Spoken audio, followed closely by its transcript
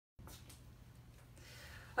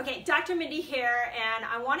Okay, Dr. Mindy here, and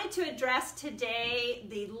I wanted to address today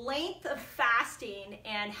the length of fasting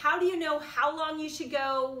and how do you know how long you should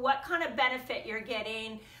go, what kind of benefit you're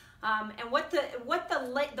getting, and what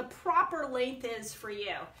the proper length is for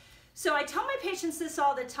you. So I tell my patients this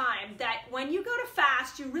all the time, that when you go to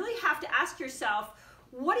fast, you really have to ask yourself,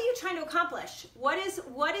 what are you trying to accomplish? What is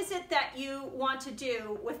it that you want to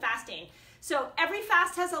do with fasting? So every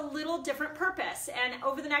fast has a little different purpose, and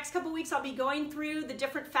over the next couple weeks I'll be going through the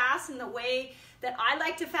different fasts and the way that I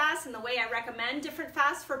like to fast and the way I recommend different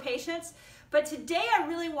fasts for patients. But today I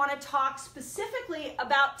really want to talk specifically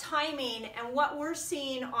about timing and what we're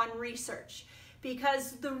seeing on research,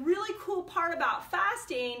 because the really cool part about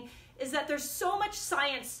fasting is that there's so much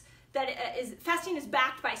science fasting is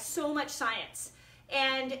backed by so much science.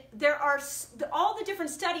 And there are, all the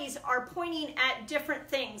different studies are pointing at different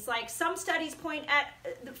things. Like some studies point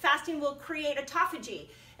at fasting will create autophagy,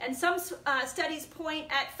 and some studies point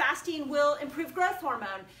at fasting will improve growth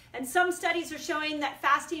hormone, and some studies are showing that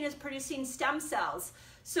fasting is producing stem cells.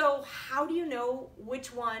 So how do you know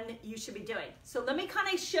which one you should be doing? So let me kind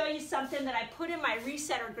of show you something that I put in my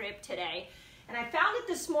resetter group today, and I found it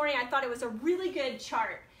this morning. I thought it was a really good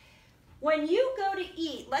chart. When you go to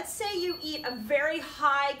eat, let's say you eat a very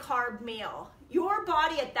high carb meal, your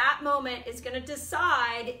body at that moment is going to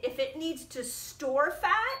decide if it needs to store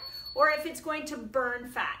fat or if it's going to burn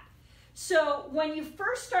fat. So when you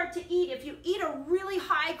first start to eat, if you eat a really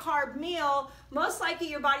high carb meal, most likely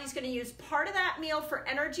your body's going to use part of that meal for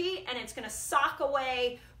energy, and it's going to sock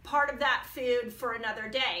away part of that food for another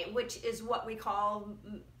day, which is what we call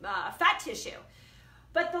fat tissue.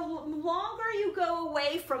 But the longer you go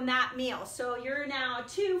away from that meal, so you're now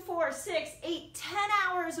 2, 4, 6, 8, 10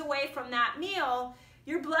 hours away from that meal,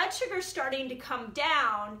 your blood sugar's starting to come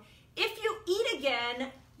down. If you eat again,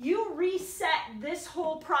 you reset this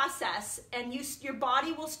whole process, and your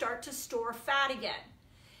body will start to store fat again.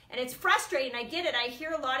 And it's frustrating, I get it. I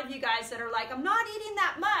hear a lot of you guys that are like, I'm not eating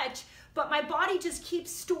that much, but my body just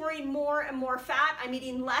keeps storing more and more fat. I'm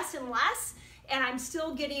eating less and less, and I'm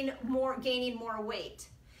still gaining more weight.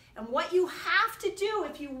 And what you have to do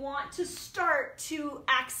if you want to start to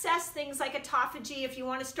access things like autophagy, if you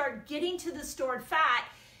want to start getting to the stored fat,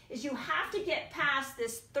 is you have to get past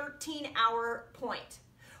this 13-hour point.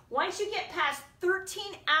 Once you get past 13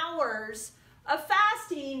 hours of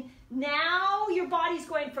fasting, now your body's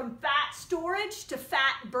going from fat storage to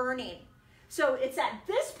fat burning. So it's at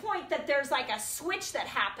this point that there's like a switch that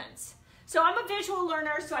happens. So I'm a visual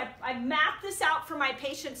learner, so I mapped this out for my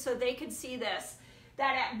patients so they could see this,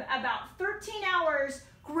 that at about 13 hours,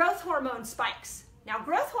 growth hormone spikes. Now,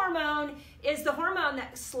 growth hormone is the hormone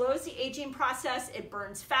that slows the aging process. It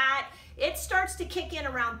burns fat. It starts to kick in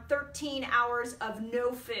around 13 hours of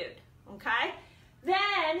no food, okay?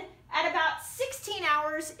 Then, at about 16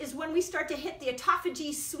 hours is when we start to hit the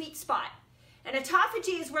autophagy sweet spot. And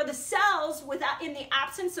autophagy is where the cells, in the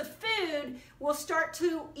absence of food, will start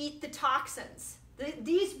to eat the toxins.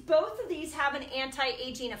 Both of these have an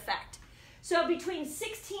anti-aging effect. So between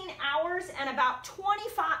 16 hours and about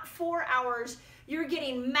 24 hours, you're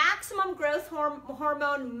getting maximum growth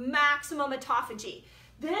hormone, maximum autophagy.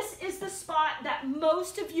 This is the spot that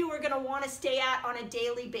most of you are going to want to stay at on a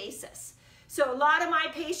daily basis. So a lot of my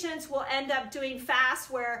patients will end up doing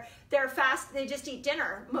fasts where they just eat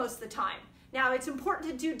dinner most of the time. Now, it's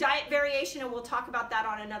important to do diet variation, and we'll talk about that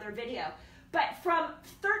on another video. But from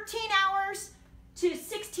 13 hours to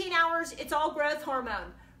 16 hours, it's all growth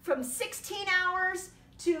hormone. From 16 hours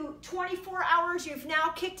to 24 hours, you've now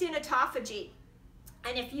kicked in autophagy.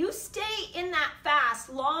 And if you stay in that fast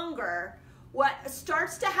longer, what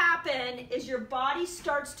starts to happen is your body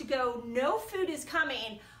starts to go, no food is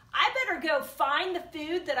coming. I better go find the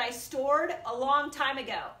food that I stored a long time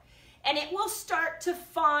ago. And it will start to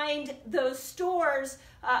find those stores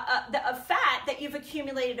of fat that you've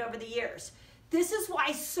accumulated over the years. This is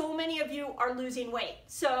why so many of you are losing weight.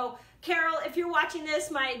 So Carol, if you're watching this,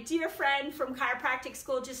 my dear friend from chiropractic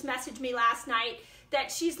school just messaged me last night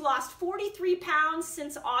that she's lost 43 pounds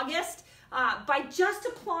since August by just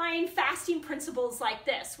applying fasting principles like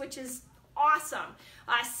this, which is awesome.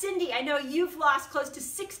 Cindy, I know you've lost close to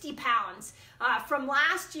 60 pounds from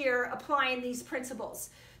last year applying these principles.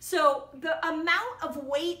 So the amount of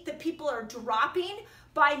weight that people are dropping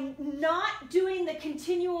by not doing the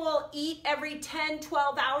continual eat every 10,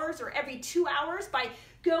 12 hours or every 2 hours, by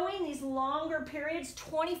going these longer periods,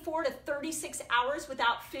 24 to 36 hours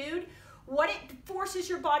without food, what it forces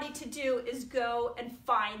your body to do is go and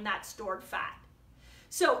find that stored fat.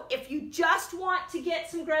 So if you just want to get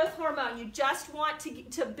some growth hormone, you just want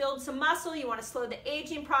to build some muscle, you want to slow the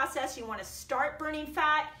aging process, you want to start burning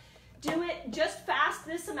fat, do it, just fast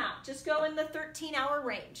this amount. Just go in the 13-hour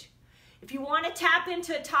range. If you want to tap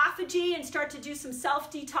into autophagy and start to do some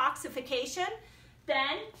self-detoxification,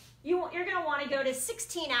 then you're going to want to go to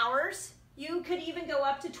 16 hours. You could even go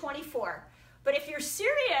up to 24. But if you're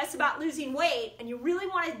serious about losing weight and you really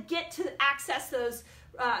want to get to access those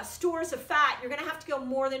stores of fat, you're going to have to go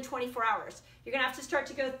more than 24 hours. You're going to have to start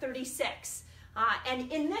to go 36.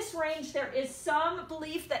 And in this range, there is some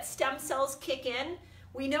belief that stem cells kick in.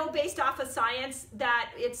 We know based off of science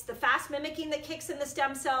that it's the fast mimicking that kicks in the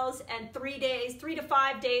stem cells, and 3 to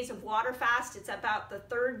 5 days of water fast. It's about the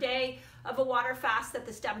 3rd day of a water fast that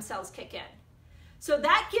the stem cells kick in. So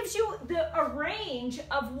that gives you a range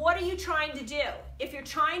of what are you trying to do. If you're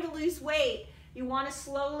trying to lose weight, you want to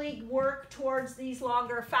slowly work towards these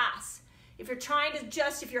longer fasts. If you're trying to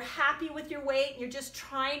if you're happy with your weight and you're just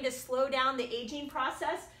trying to slow down the aging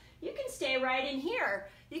process, you can stay right in here.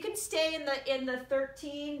 You can stay in the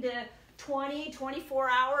 13 to 20,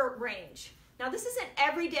 24-hour range. Now, this isn't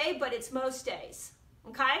every day, but it's most days,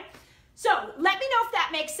 okay? So let me know if that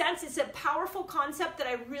makes sense. It's a powerful concept that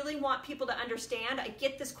I really want people to understand. I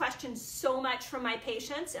get this question so much from my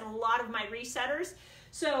patients and a lot of my resetters.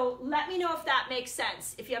 So let me know if that makes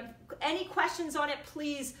sense. If you have any questions on it,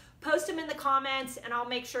 please post them in the comments and I'll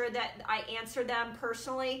make sure that I answer them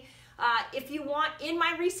personally. If you want in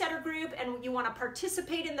my resetter group and you want to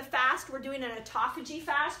participate in the fast, we're doing an autophagy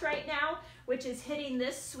fast right now, which is hitting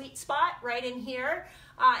this sweet spot right in here.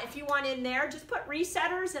 If you want in there, just put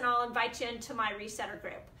resetters and I'll invite you into my resetter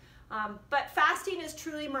group. But fasting is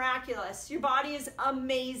truly miraculous. Your body is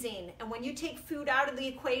amazing. And when you take food out of the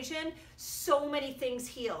equation, so many things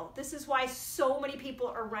heal. This is why so many people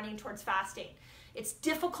are running towards fasting. It's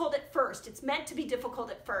difficult at first. It's meant to be difficult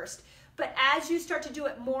at first. But as you start to do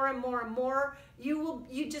it more and more and more, you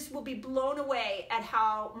just will be blown away at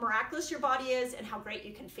how miraculous your body is and how great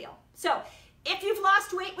you can feel. So if you've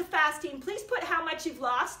lost weight with fasting, please put how much you've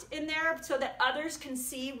lost in there so that others can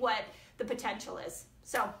see what the potential is.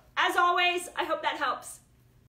 So as always, I hope that helps.